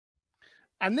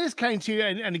And this came to you,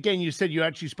 and again, you said you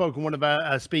actually spoke on one of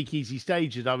our speakeasy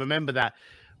stages. I remember that.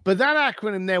 But that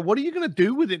acronym there, what are you going to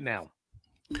do with it now?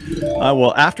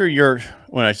 Well,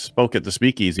 when I spoke at the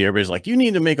speakeasy, everybody's like, you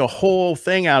need to make a whole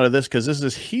thing out of this because this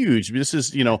is huge. This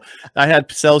is, I had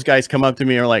sales guys come up to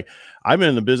me and are like, I've been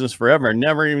in the business forever.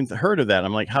 Never even heard of that.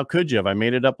 I'm like, how could you have? I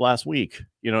made it up last week.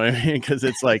 You know what I mean? Because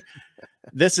it's like,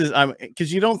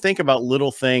 because you don't think about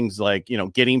little things like,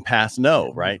 getting past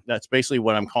no, right? That's basically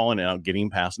what I'm calling it out, getting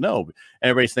past no.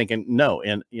 Everybody's thinking no,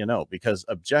 and because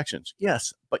objections,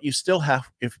 yes, but you still have,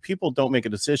 if people don't make a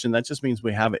decision, that just means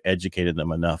we haven't educated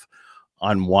them enough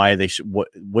on why they should,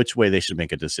 which way they should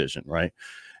make a decision, right?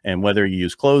 And whether you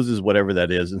use closes, whatever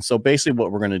that is. And so basically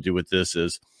what we're going to do with this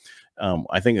is,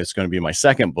 I think it's going to be my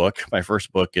second book. My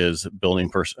first book is building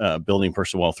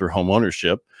personal wealth through home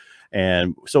ownership.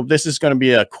 And so this is going to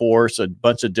be a course, a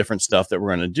bunch of different stuff that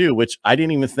we're going to do, which I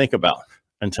didn't even think about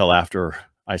until after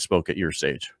I spoke at your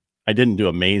stage. I didn't do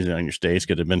amazing on your stage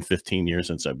because it's been 15 years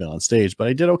since I've been on stage, but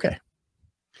I did okay.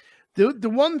 The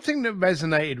one thing that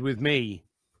resonated with me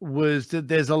was that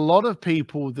there's a lot of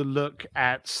people that look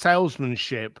at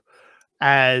salesmanship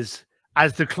as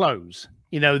the close,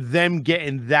 them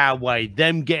getting their way,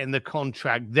 them getting the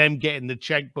contract, them getting the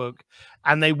checkbook,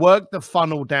 and they work the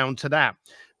funnel down to that.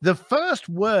 The first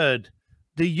word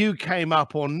that you came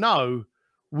up on no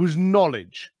was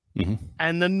knowledge. Mm-hmm.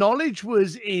 And the knowledge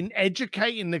was in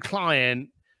educating the client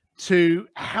to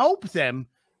help them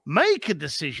make a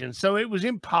decision. So it was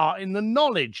imparting the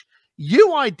knowledge.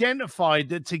 You identified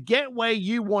that to get where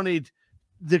you wanted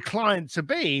the client to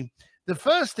be, the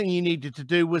first thing you needed to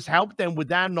do was help them with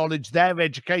their knowledge, their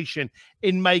education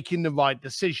in making the right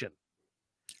decision.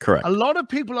 Correct. A lot of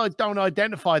people don't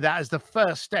identify that as the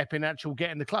first step in actual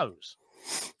getting the close.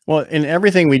 Well, in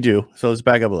everything we do, so let's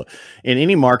back up a little. In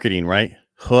any marketing, right?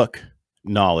 Hook,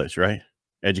 knowledge, right?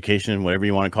 Education, whatever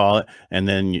you want to call it, and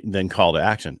then call to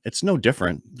action. It's no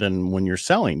different than when you're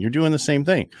selling. You're doing the same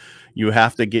thing. You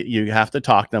have to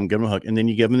talk to them, give them a hook, and then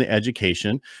you give them the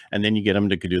education, and then you get them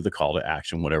to do the call to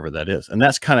action, whatever that is. And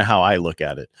that's kind of how I look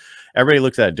at it. Everybody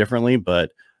looks at it differently,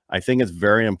 but I think it's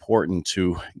very important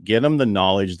to get them the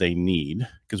knowledge they need,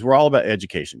 because we're all about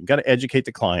education. You got to educate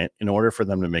the client in order for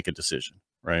them to make a decision,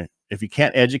 right? If you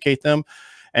can't educate them,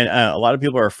 and a lot of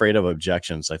people are afraid of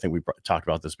objections. I think we talked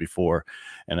about this before,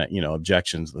 and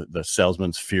objections, the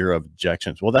salesman's fear of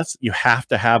objections. Well, you have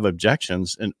to have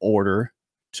objections in order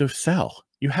to sell.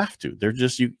 You have to.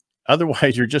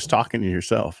 Otherwise you're just talking to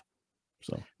yourself.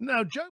 So now, Joe.